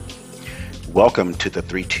Welcome to the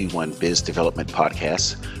 321 Biz Development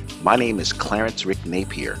Podcast. My name is Clarence Rick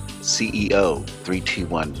Napier, CEO,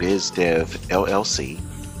 321 Biz Dev LLC,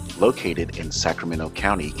 located in Sacramento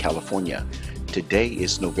County, California. Today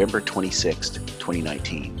is November 26th,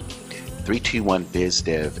 2019. 321 Biz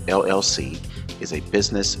Dev LLC is a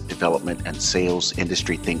business development and sales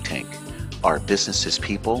industry think tank. Our business is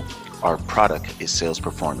people, our product is sales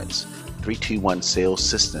performance. 321 Sales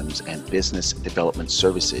Systems and Business Development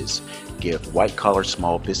Services give white-collar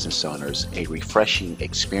small business owners a refreshing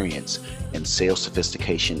experience in sales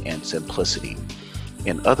sophistication and simplicity.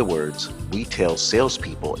 In other words, we tell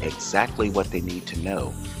salespeople exactly what they need to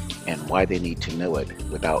know and why they need to know it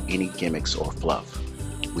without any gimmicks or fluff.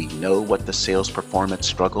 We know what the sales performance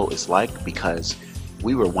struggle is like because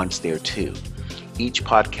we were once there too. Each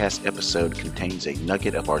podcast episode contains a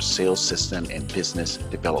nugget of our sales system and business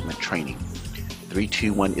development training.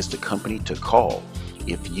 321 is the company to call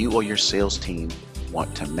if you or your sales team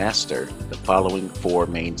want to master the following four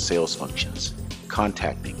main sales functions: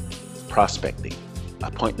 contacting, prospecting,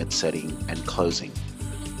 appointment setting, and closing.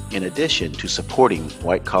 In addition to supporting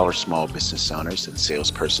white-collar small business owners and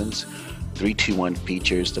salespersons, 321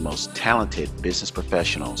 features the most talented business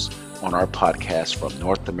professionals on our podcast from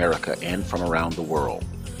North America and from around the world.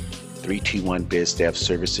 321 Biz Dev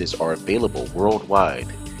services are available worldwide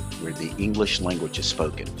where the English language is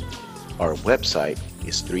spoken. Our website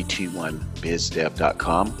is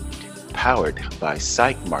 321bizdev.com, powered by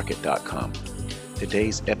psychmarket.com.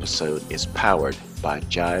 Today's episode is powered by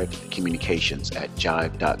Jive Communications at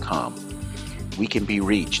jive.com. We can be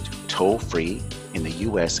reached toll-free in the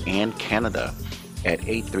US and Canada at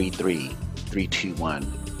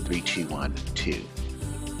 833-321-3212.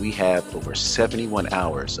 We have over 71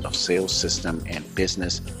 hours of sales system and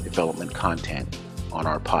business development content on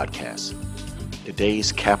our podcast.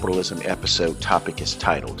 Today's capitalism episode topic is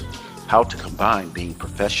titled, How to Combine Being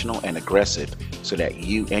Professional and Aggressive so that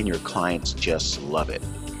you and your clients just love it.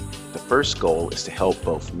 The first goal is to help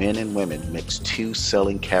both men and women mix two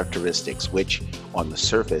selling characteristics which, on the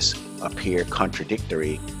surface, appear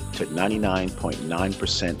contradictory to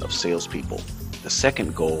 99.9% of salespeople. The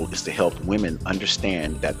second goal is to help women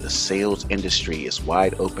understand that the sales industry is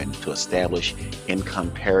wide open to establish income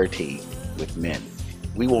parity with men.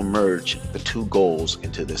 We will merge the two goals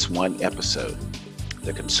into this one episode.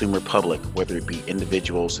 The consumer public, whether it be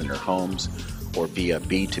individuals in their homes or via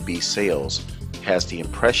B2B sales, has the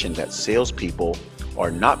impression that salespeople are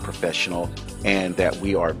not professional and that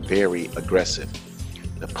we are very aggressive.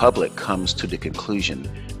 The public comes to the conclusion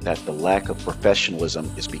that the lack of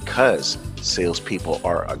professionalism is because salespeople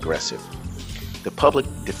are aggressive. The public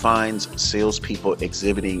defines salespeople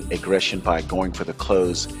exhibiting aggression by going for the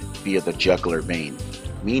close via the jugular vein,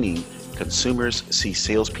 meaning consumers see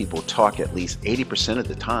salespeople talk at least 80% of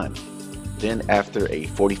the time. Then after a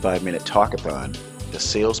 45-minute talkathon, the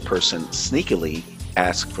salesperson sneakily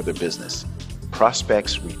asks for their business.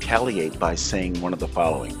 Prospects retaliate by saying one of the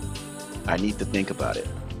following: I need to think about it.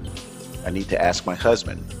 I need to ask my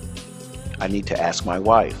husband. I need to ask my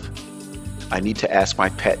wife. I need to ask my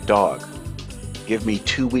pet dog. Give me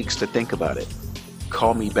 2 weeks to think about it.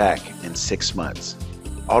 Call me back in 6 months.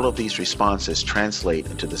 All of these responses translate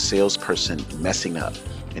into the salesperson messing up,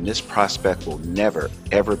 and this prospect will never,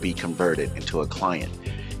 ever be converted into a client.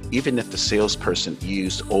 Even if the salesperson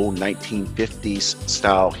used old 1950s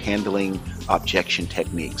style handling objection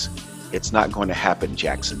techniques, it's not going to happen,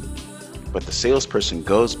 Jackson. But the salesperson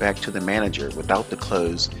goes back to the manager without the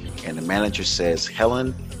close, and the manager says,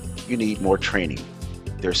 Helen, you need more training.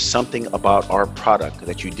 There's something about our product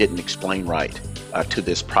that you didn't explain right to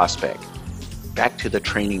this prospect. Back to the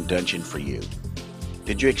training dungeon for you.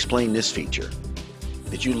 Did you explain this feature?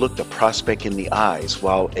 Did you look the prospect in the eyes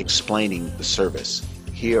while explaining the service?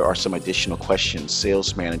 Here are some additional questions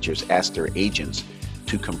sales managers ask their agents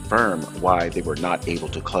to confirm why they were not able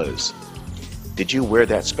to close. Did you wear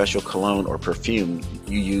that special cologne or perfume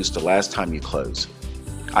you used the last time you closed?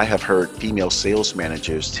 I have heard female sales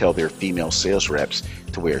managers tell their female sales reps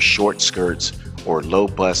to wear short skirts or low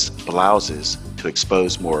bust blouses to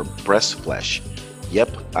expose more breast flesh. Yep,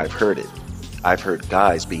 I've heard it. I've heard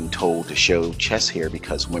guys being told to show chest hair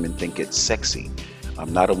because women think it's sexy.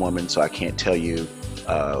 I'm not a woman, so I can't tell you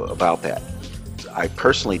about that. I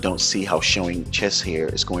personally don't see how showing chest hair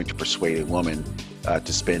is going to persuade a woman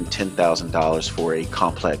to spend $10,000 for a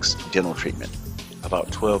complex dental treatment.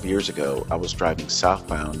 About 12 years ago, I was driving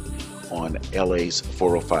southbound on LA's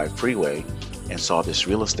 405 freeway and saw this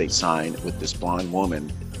real estate sign with this blonde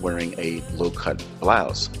woman wearing a low-cut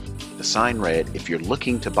blouse. The sign read, if you're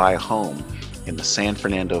looking to buy a home in the San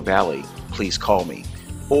Fernando Valley, please call me.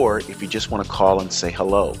 Or if you just want to call and say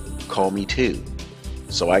hello, call me too.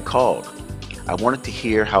 So I called. I wanted to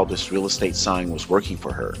hear how this real estate sign was working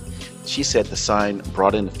for her. She said the sign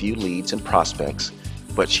brought in a few leads and prospects,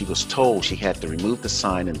 but she was told she had to remove the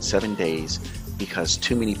sign in 7 days because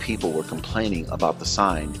too many people were complaining about the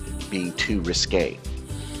sign being too risque.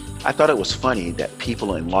 I thought it was funny that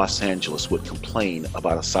people in Los Angeles would complain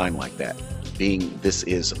about a sign like that, being this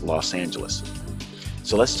is Los Angeles.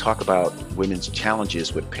 So let's talk about women's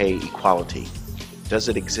challenges with pay equality. Does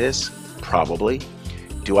it exist? Probably.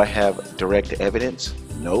 Do I have direct evidence?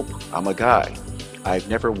 Nope, I'm a guy. I've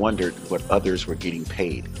never wondered what others were getting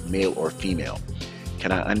paid, male or female.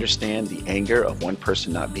 Can I understand the anger of one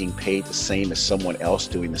person not being paid the same as someone else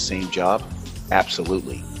doing the same job?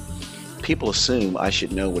 Absolutely. People assume I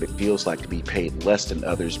should know what it feels like to be paid less than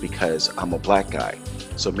others because I'm a black guy.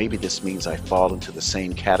 So maybe this means I fall into the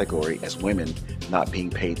same category as women not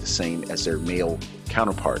being paid the same as their male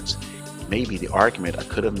counterparts. Maybe the argument I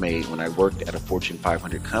could have made when I worked at a Fortune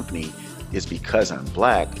 500 company is because I'm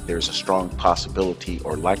black, there's a strong possibility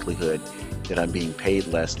or likelihood that I'm being paid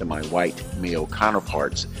less than my white male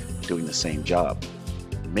counterparts doing the same job.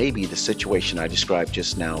 Maybe the situation I described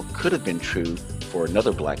just now could have been true for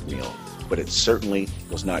another black male, but it certainly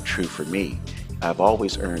was not true for me. I've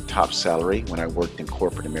always earned top salary when I worked in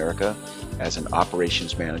corporate America as an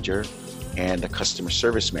operations manager and a customer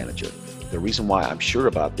service manager. The reason why I'm sure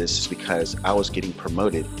about this is because I was getting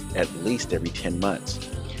promoted at least every 10 months.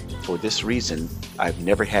 For this reason, I've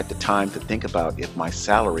never had the time to think about if my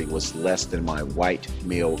salary was less than my white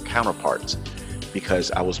male counterparts,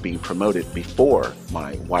 because I was being promoted before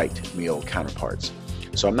my white male counterparts.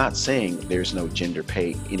 So I'm not saying there's no gender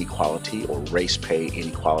pay inequality or race pay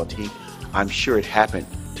inequality. I'm sure it happened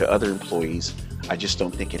to other employees. I just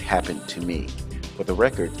don't think it happened to me. For the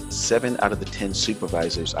record, 7 out of the 10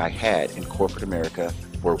 supervisors I had in corporate America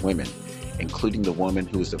were women, including the woman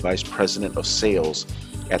who was the vice president of sales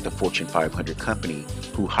at the Fortune 500 company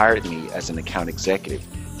who hired me as an account executive,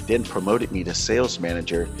 then promoted me to sales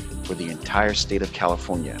manager for the entire state of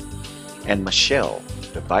California. And Michelle,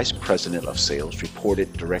 the vice president of sales,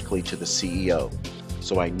 reported directly to the CEO.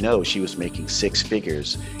 So I know she was making 6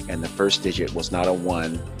 figures and the first digit was not a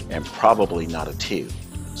 1 and probably not a 2.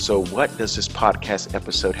 So what does this podcast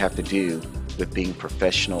episode have to do with being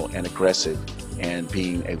professional and aggressive and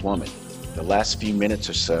being a woman? The last few minutes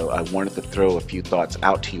or so, I wanted to throw a few thoughts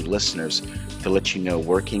out to you listeners to let you know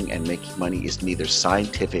working and making money is neither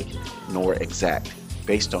scientific nor exact.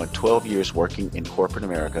 Based on 12 years working in corporate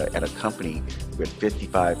America at a company with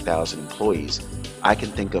 55,000 employees, I can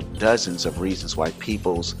think of dozens of reasons why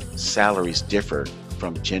people's salaries differ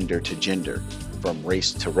from gender to gender, from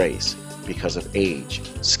race to race, because of age,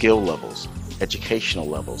 skill levels, educational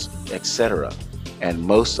levels, etc. And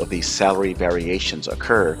most of these salary variations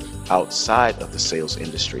occur outside of the sales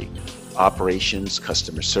industry: operations,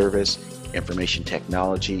 customer service, information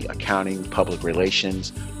technology, accounting, public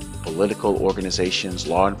relations, political organizations,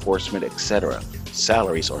 law enforcement, etc.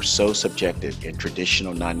 Salaries are so subjective in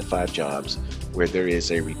traditional 9-to-5 jobs where there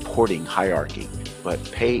is a reporting hierarchy, but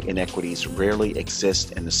pay inequities rarely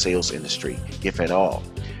exist in the sales industry, if at all.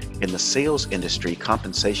 In the sales industry,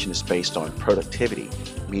 compensation is based on productivity,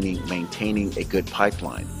 meaning maintaining a good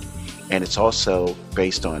pipeline. And it's also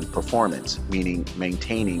based on performance, meaning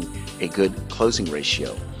maintaining a good closing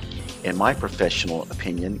ratio. In my professional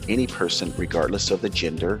opinion, any person, regardless of the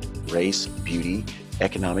gender, race, beauty,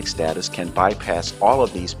 economic status, can bypass all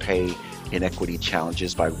of these pay inequity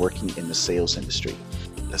challenges by working in the sales industry.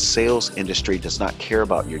 The sales industry does not care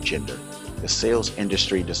about your gender. The sales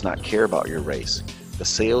industry does not care about your race. The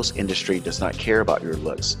sales industry does not care about your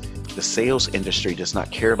looks. The sales industry does not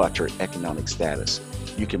care about your economic status.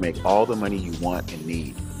 You can make all the money you want and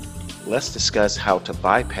need. Let's discuss how to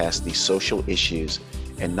bypass these social issues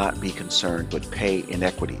and not be concerned with pay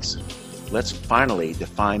inequities. Let's finally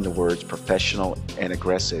define the words professional and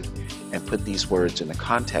aggressive and put these words in the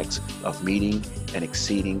context of meeting and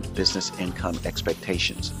exceeding business income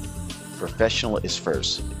expectations. Professional is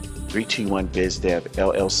first. 321 BizDev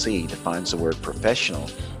LLC defines the word professional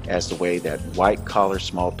as the way that white-collar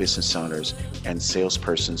small business owners and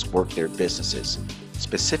salespersons work their businesses.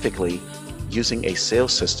 Specifically, using a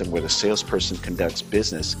sales system where the salesperson conducts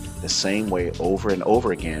business the same way over and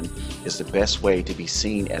over again is the best way to be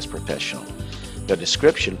seen as professional. The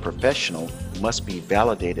description professional must be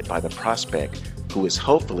validated by the prospect, who is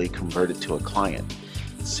hopefully converted to a client.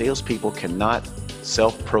 Salespeople cannot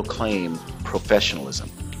self-proclaim professionalism.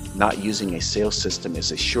 Not using a sales system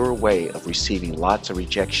is a sure way of receiving lots of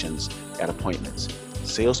rejections at appointments.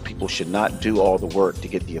 Salespeople should not do all the work to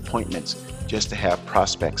get the appointments just to have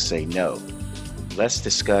prospects say no. Let's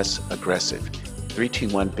discuss aggressive.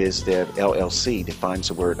 321BizDev LLC defines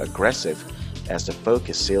the word aggressive as the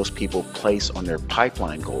focus salespeople place on their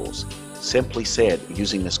pipeline goals. Simply said,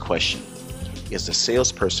 using this question: is the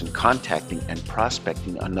salesperson contacting and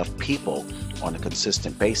prospecting enough people on a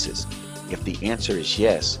consistent basis? If the answer is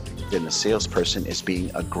yes, then the salesperson is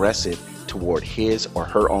being aggressive toward his or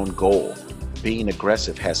her own goal. Being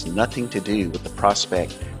aggressive has nothing to do with the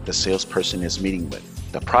prospect the salesperson is meeting with.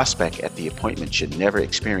 The prospect at the appointment should never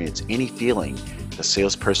experience any feeling the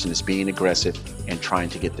salesperson is being aggressive and trying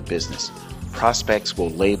to get the business. Prospects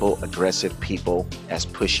will label aggressive people as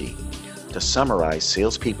pushy. To summarize,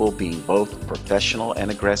 salespeople being both professional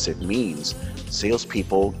and aggressive means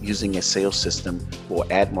salespeople using a sales system will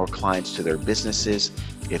add more clients to their businesses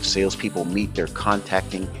if salespeople meet their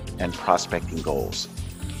contacting and prospecting goals.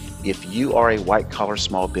 If you are a white-collar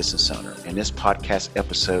small business owner and this podcast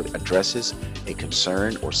episode addresses a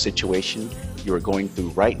concern or situation you are going through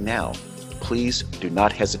right now, please do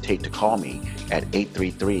not hesitate to call me at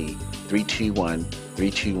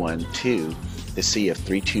 833-321-3212 to see if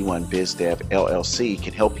 321BizDev LLC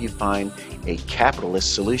can help you find a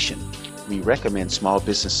capitalist solution. We recommend small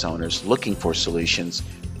business owners looking for solutions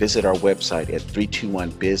visit our website at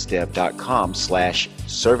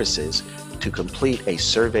 321bizdev.com/services to complete a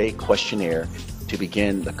survey questionnaire to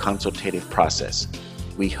begin the consultative process.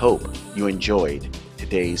 We hope you enjoyed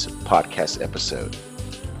today's podcast episode.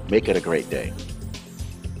 Make it a great day.